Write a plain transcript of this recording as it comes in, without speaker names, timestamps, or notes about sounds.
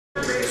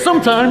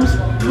Sometimes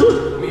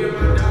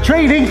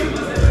training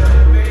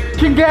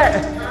can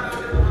get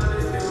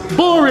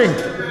boring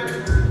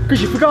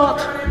because you forgot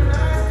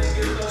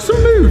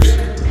some moves.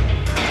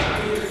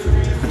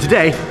 And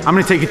today I'm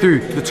going to take you through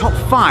the top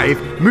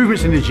 5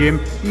 movements in the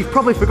gym you've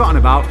probably forgotten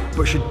about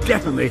but should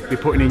definitely be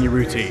putting in your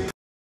routine.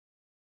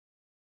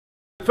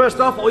 First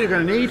off, all you're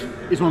going to need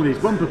is one of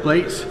these bumper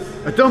plates,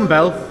 a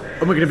dumbbell,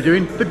 and we're going to be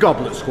doing the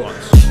goblet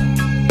squats.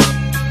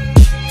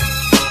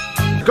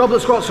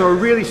 Goblet squats are a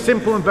really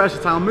simple and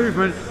versatile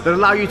movement that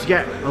allow you to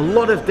get a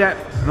lot of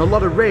depth and a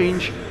lot of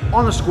range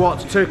on a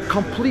squat to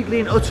completely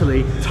and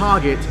utterly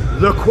target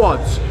the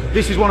quads.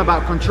 This is one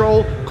about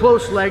control,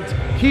 close-legged,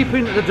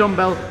 keeping the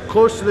dumbbell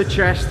close to the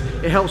chest.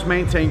 It helps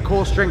maintain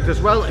core strength as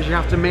well as you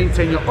have to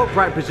maintain your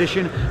upright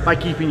position by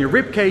keeping your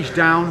rib cage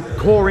down,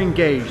 core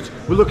engaged.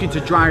 We're looking to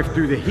drive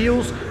through the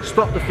heels,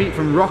 stop the feet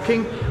from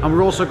rocking, and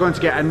we're also going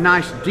to get a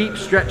nice deep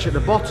stretch at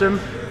the bottom.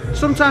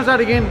 Sometimes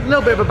adding in a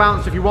little bit of a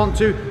bounce if you want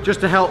to, just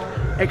to help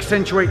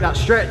accentuate that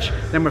stretch.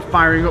 Then we're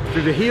firing up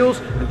through the heels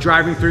and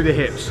driving through the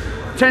hips.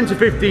 10 to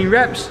 15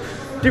 reps.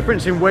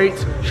 Difference in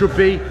weight should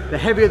be the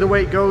heavier the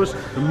weight goes,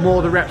 the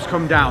more the reps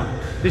come down.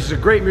 This is a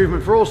great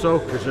movement for also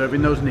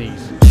preserving those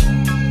knees.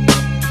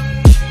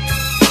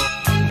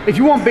 If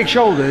you want big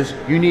shoulders,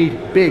 you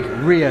need big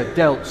rear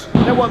delts.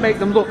 They won't make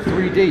them look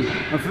 3D.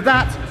 And for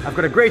that, I've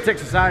got a great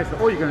exercise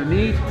that all you're going to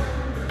need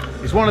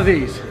is one of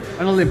these.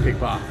 An Olympic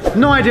bar.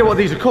 No idea what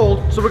these are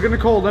called, so we're going to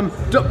call them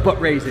duck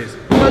butt raises,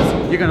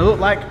 because you're going to look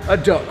like a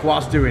duck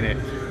whilst doing it.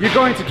 You're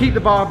going to keep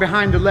the bar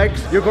behind the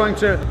legs, you're going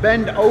to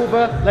bend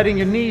over, letting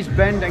your knees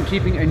bend and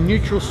keeping a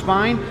neutral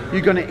spine.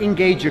 You're going to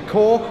engage your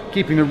core,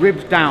 keeping the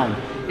ribs down.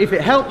 If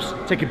it helps,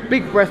 take a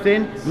big breath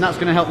in, and that's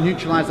going to help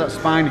neutralize that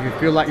spine if you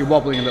feel like you're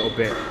wobbling a little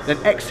bit. Then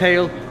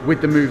exhale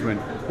with the movement.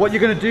 What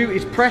you're going to do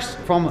is press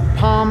from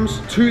palms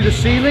to the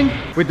ceiling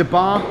with the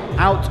bar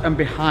out and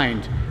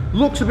behind.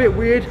 Looks a bit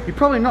weird. You've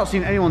probably not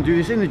seen anyone do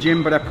this in the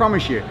gym, but I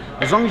promise you,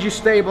 as long as you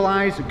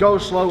stabilize, go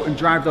slow and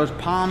drive those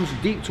palms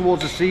deep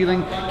towards the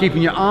ceiling,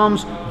 keeping your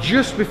arms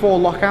just before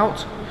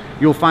lockout,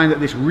 you'll find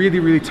that this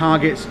really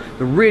targets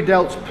the rear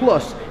delts,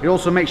 plus it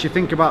also makes you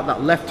think about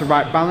that left to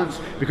right balance,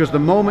 because the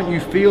moment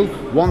you feel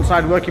one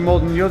side working more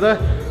than the other,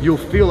 you'll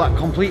feel that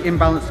complete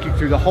imbalance kick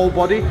through the whole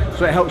body.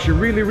 So it helps you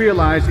really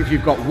realize if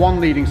you've got one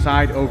leading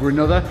side over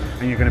another,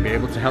 and you're going to be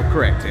able to help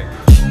correct it.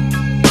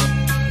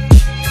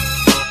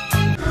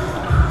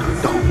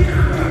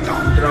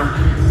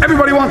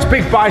 Everybody wants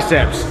big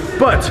biceps,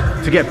 but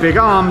to get big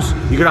arms,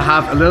 you're gonna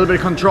have a little bit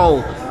of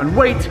control, and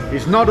weight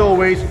is not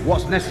always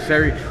what's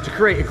necessary to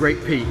create a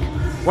great peak.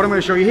 What I'm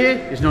gonna show you here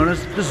is known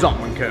as the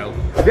Zottman curl.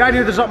 The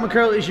idea of the Zottman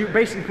curl is you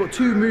basically put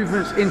 2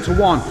 movements into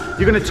one.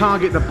 You're gonna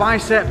target the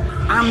bicep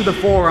and the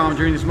forearm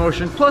during this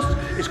motion, plus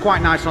it's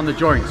quite nice on the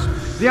joints.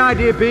 The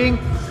idea being,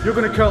 you're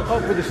gonna curl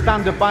up with a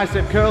standard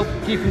bicep curl,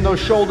 keeping those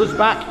shoulders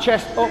back,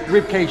 chest up,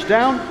 rib cage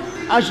down.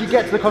 As you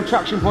get to the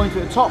contraction point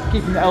at the top,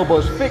 keeping the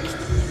elbows fixed,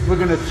 we're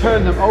going to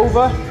turn them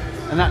over,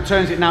 and that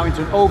turns it now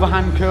into an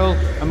overhand curl,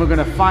 and we're going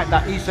to fight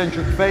that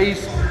eccentric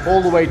phase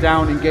all the way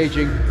down,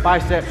 engaging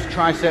biceps,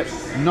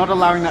 triceps, not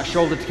allowing that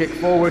shoulder to kick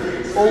forward,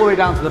 all the way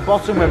down to the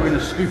bottom where we're going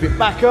to scoop it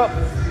back up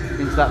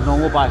into that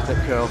normal bicep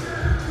curl.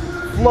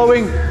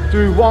 Flowing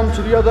through one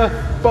to the other,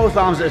 both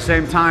arms at the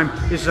same time.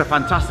 This is a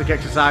fantastic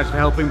exercise for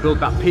helping build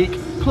that peak,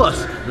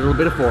 plus a little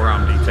bit of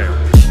forearm detail.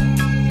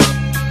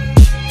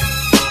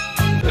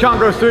 Can't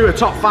go through a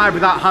top 5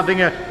 without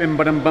having a bim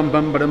bum bum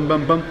bum bum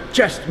bum bum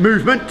chest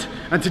movement.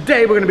 And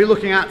today we're going to be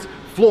looking at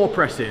floor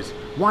presses.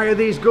 Why are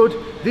these good?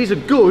 These are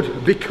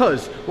good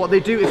because what they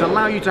do is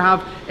allow you to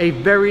have a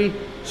very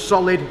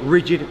solid,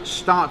 rigid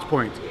start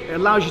point. It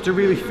allows you to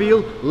really feel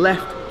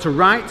left to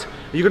right.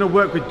 You're going to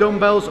work with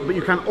dumbbells, but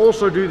you can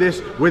also do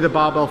this with a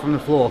barbell from the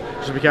floor.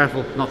 Just be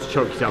careful not to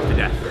choke yourself to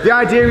death. The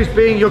idea is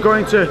being you're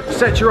going to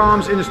set your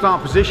arms in the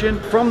start position.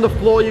 From the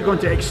floor, you're going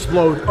to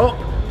explode up,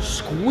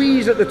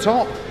 squeeze at the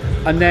top,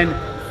 and then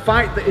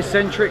fight the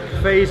eccentric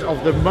phase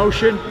of the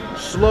motion,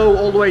 slow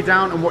all the way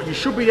down. And what you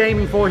should be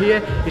aiming for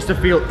here is to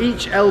feel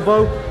each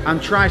elbow and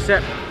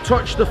tricep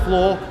touch the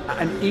floor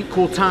at an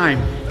equal time.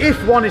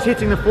 If one is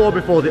hitting the floor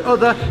before the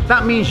other,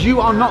 that means you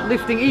are not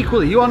lifting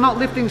equally. You are not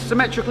lifting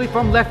symmetrically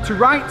from left to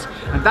right,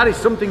 and that is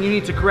something you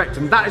need to correct.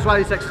 And that is why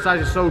this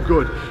exercise is so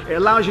good. It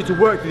allows you to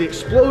work through the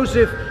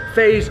explosive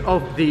phase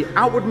of the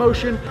outward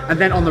motion, and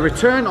then on the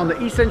return, on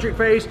the eccentric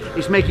phase,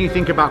 it's making you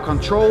think about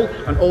control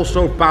and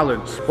also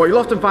balance. What you'll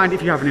often find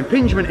if you have an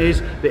impingement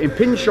is the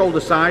impinged shoulder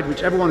side,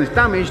 whichever one is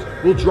damaged,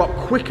 will drop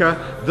quicker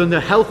than the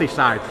healthy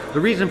side. The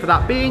reason for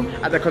that being,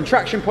 at the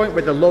contraction point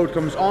where the load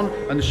comes on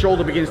and the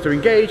shoulder begins to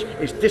engage,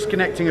 it's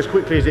disconnecting as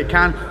quickly as it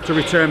can to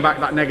return back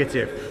that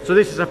negative. So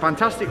this is a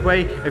fantastic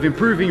way of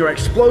improving your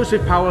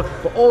explosive power,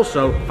 but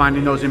also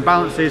finding those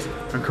imbalances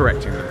and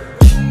correcting them.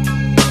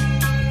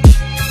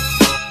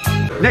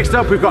 Next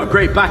up, we've got a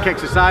great back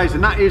exercise,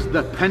 and that is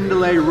the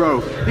pendlay row.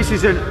 This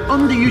is an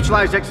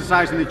underutilized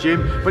exercise in the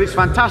gym, but it's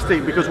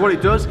fantastic because what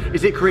it does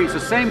is it creates the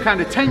same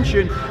kind of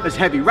tension as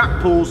heavy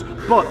rack pulls,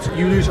 but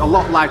you lose a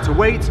lot lighter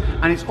weight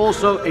and it's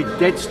also a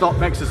dead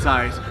stop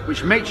exercise,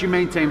 which makes you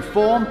maintain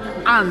form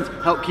and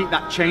help keep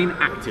that chain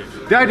active.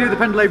 The idea of the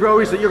pendlay row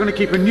is that you're going to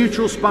keep a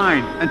neutral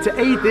spine, and to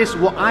aid this,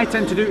 what I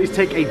tend to do is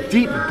take a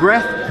deep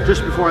breath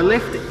just before I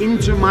lift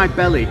into my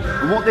belly.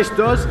 And what this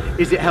does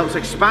is it helps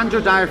expand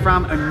your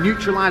diaphragm and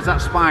neutralize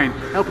that spine,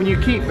 helping you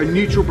keep a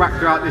neutral back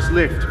throughout this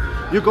lift.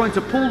 You're going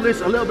to pull this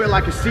a little bit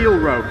like a seal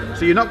row.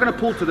 So you're not going to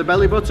pull to the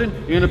belly button,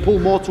 you're going to pull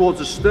more towards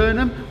the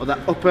sternum or that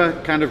upper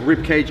kind of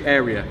rib cage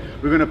area.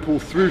 We're going to pull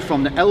through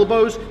from the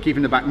elbows,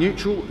 keeping the back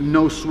neutral,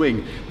 no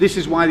swing. This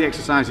is why the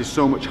exercise is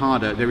so much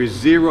harder. There is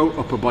zero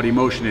upper body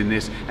motion in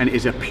this, and it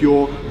is a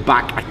pure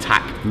back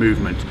attack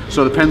movement.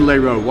 So the pendlay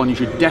row, one you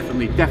should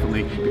definitely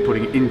be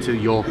putting into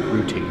your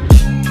routine.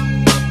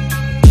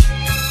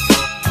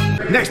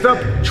 Next up,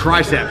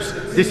 triceps.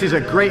 This is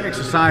a great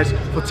exercise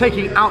for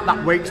taking out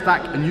that weight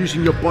stack and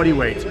using your body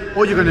weight.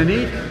 All you're going to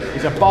need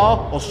is a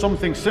bar or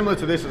something similar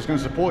to this that's going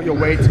to support your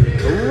weight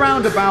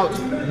around about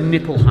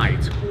nipple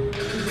height.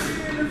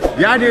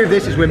 The idea of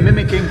this is we're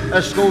mimicking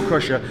a skull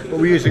crusher, but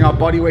we're using our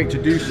body weight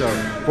to do so.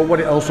 But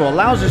what it also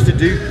allows us to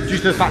do, due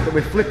to the fact that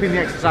we're flipping the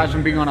exercise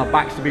from being on our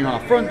backs to being on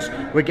our fronts,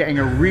 we're getting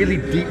a really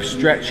deep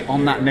stretch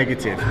on that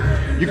negative.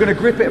 You're going to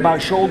grip it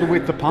about shoulder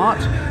width apart.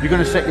 You're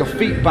going to set your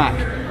feet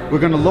back. We're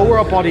going to lower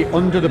our body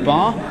under the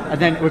bar, and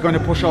then we're going to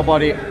push our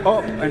body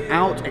up and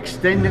out,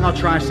 extending our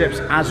triceps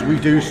as we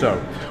do so.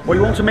 What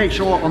you want to make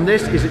sure on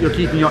this is that you're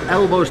keeping your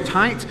elbows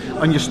tight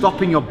and you're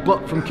stopping your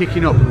butt from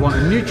kicking up. We want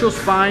a neutral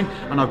spine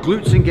and our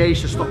glutes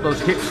engaged to stop those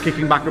hips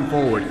kicking back and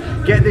forward.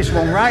 Get this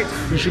one right,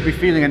 you should be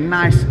feeling a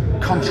nice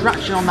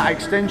contraction on that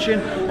extension,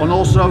 and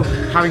also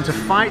having to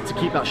fight to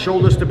keep that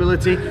shoulder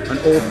stability and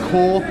all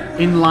core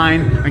in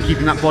line and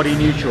keeping that body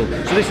neutral.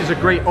 So this is a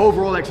great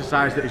overall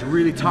exercise that is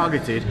really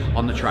targeted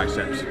on the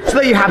triceps. So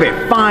there you have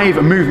it,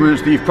 5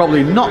 movements that you've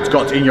probably not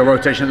got in your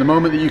rotation at the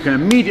moment that you can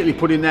immediately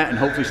put in there and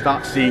hopefully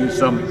start seeing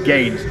some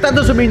gains. That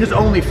doesn't mean there's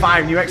only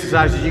 5 new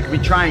exercises you can be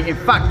trying. In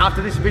fact,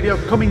 after this video,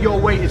 coming your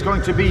way is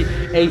going to be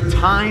a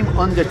time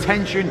under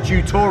tension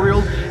tutorial.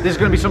 This is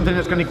going to be something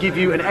that's going to give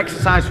you an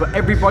exercise for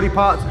every body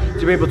part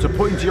to be able to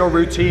put into your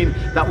routine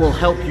that will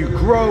help you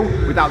grow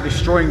without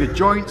destroying the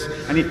joints.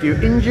 And if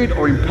you're injured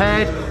or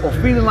impaired or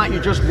feeling like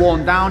you're just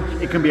worn down,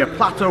 it can be a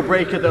plateau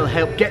breaker that'll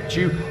help get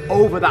you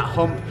over that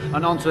hump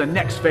and onto the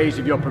next phase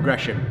of your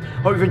progression.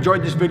 Hope you've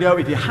enjoyed this video.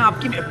 If you have,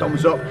 give me a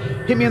thumbs up.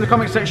 Hit me in the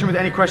comment section with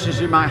any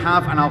questions you might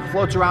have, and I'll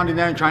float around in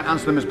there and try and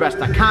answer them as best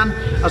I can.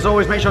 As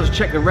always, make sure to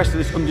check the rest of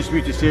this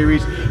Undisputed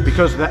series,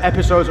 because the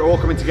episodes are all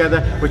coming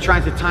together. We're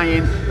trying to tie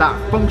in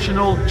that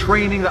functional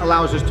training that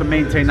allows us to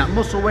maintain that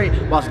muscle weight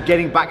whilst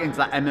getting back into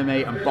that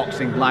MMA and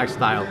boxing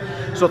lifestyle.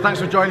 So thanks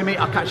for joining me.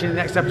 I'll catch you in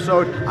the next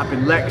episode. I've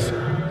been Lex.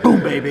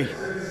 Boom, baby.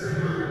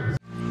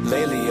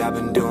 Lately I've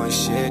been doing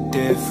shit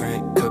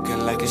different, cooking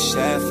like a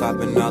chef, I've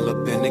been all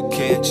up in the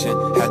kitchen.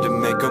 Had to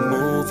make a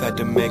move, had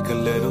to make a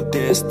little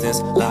distance.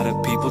 A lot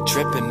of people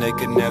tripping, they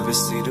could never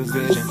see the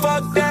vision.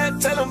 Fuck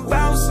that, tell them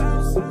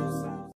bounce.